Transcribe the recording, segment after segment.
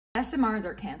SMRs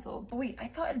are canceled. But wait, I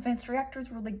thought advanced reactors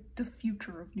were like the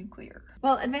future of nuclear.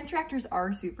 Well, advanced reactors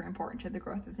are super important to the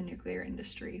growth of the nuclear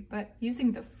industry, but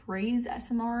using the phrase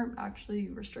SMR actually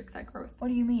restricts that growth. What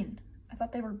do you mean? I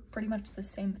thought they were pretty much the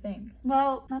same thing.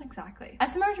 Well, not exactly.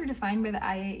 SMRs are defined by the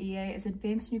IAEA as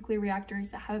advanced nuclear reactors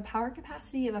that have a power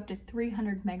capacity of up to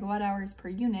 300 megawatt hours per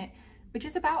unit, which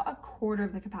is about a quarter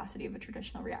of the capacity of a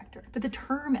traditional reactor. But the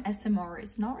term SMR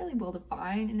is not really well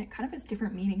defined, and it kind of has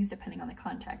different meanings depending on the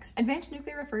context. Advanced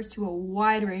nuclear refers to a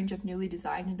wide range of newly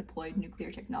designed and deployed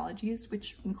nuclear technologies,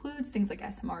 which includes things like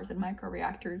SMRs and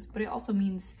microreactors, but it also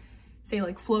means, say,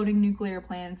 like floating nuclear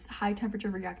plants, high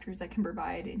temperature reactors that can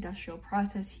provide industrial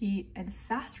process heat, and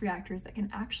fast reactors that can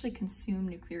actually consume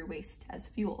nuclear waste as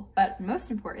fuel. But most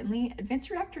importantly,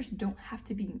 advanced reactors don't have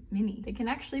to be mini. They can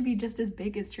actually be just as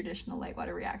big as traditional light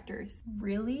water reactors.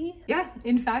 Really? Yeah,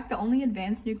 in fact, the only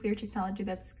advanced nuclear technology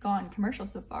that's gone commercial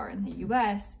so far in the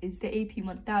US is the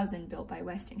AP1000 built by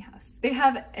Westinghouse. They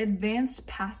have advanced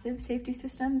passive safety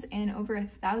systems and over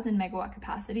 1,000 megawatt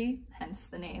capacity, hence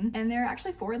the name, and there are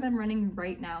actually 4 of them running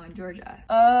right now in Georgia.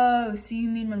 Oh, so you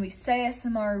mean when we say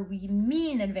SMR, we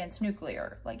mean advanced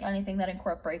nuclear, like anything that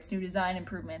incorporates new design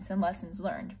improvements and lessons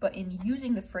learned. But in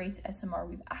using the phrase SMR,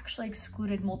 we've actually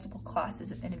excluded multiple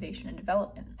classes of innovation and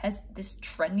development. Has this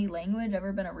trendy language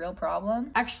ever been a real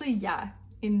problem? Actually, yeah.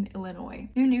 In Illinois,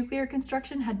 new nuclear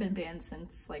construction had been banned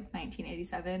since like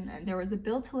 1987, and there was a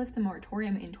bill to lift the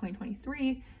moratorium in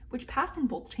 2023, which passed in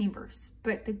both chambers,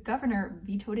 but the governor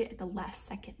vetoed it at the last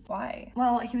second. Why?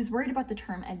 Well, he was worried about the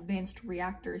term advanced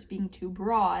reactors being too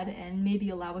broad and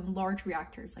maybe allowing large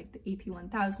reactors like the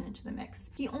AP1000 into the mix.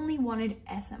 He only wanted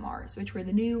SMRs, which were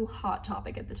the new hot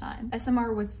topic at the time.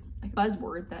 SMR was a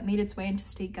buzzword that made its way into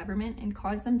state government and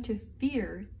caused them to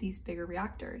fear these bigger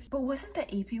reactors. But wasn't the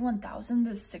AP1000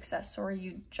 the success story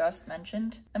you just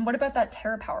mentioned? And what about that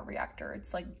TerraPower reactor?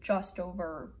 It's like just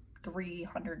over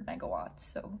 300 megawatts,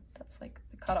 so that's like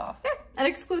the cutoff. Yeah, that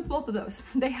excludes both of those.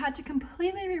 They had to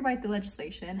completely rewrite the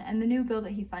legislation, and the new bill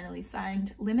that he finally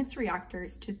signed limits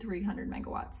reactors to 300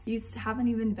 megawatts. These haven't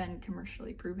even been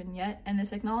commercially proven yet, and the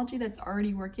technology that's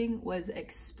already working was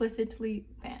explicitly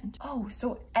banned. Oh,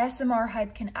 so SMR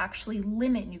hype can actually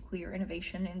limit nuclear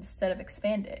innovation instead of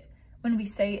expand it. When we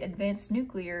say advanced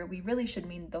nuclear, we really should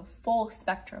mean the full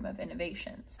spectrum of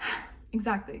innovations.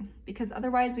 Exactly, because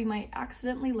otherwise we might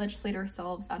accidentally legislate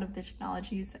ourselves out of the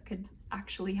technologies that could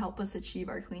actually help us achieve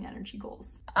our clean energy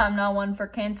goals. I'm not one for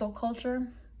cancel culture,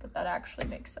 but that actually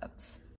makes sense.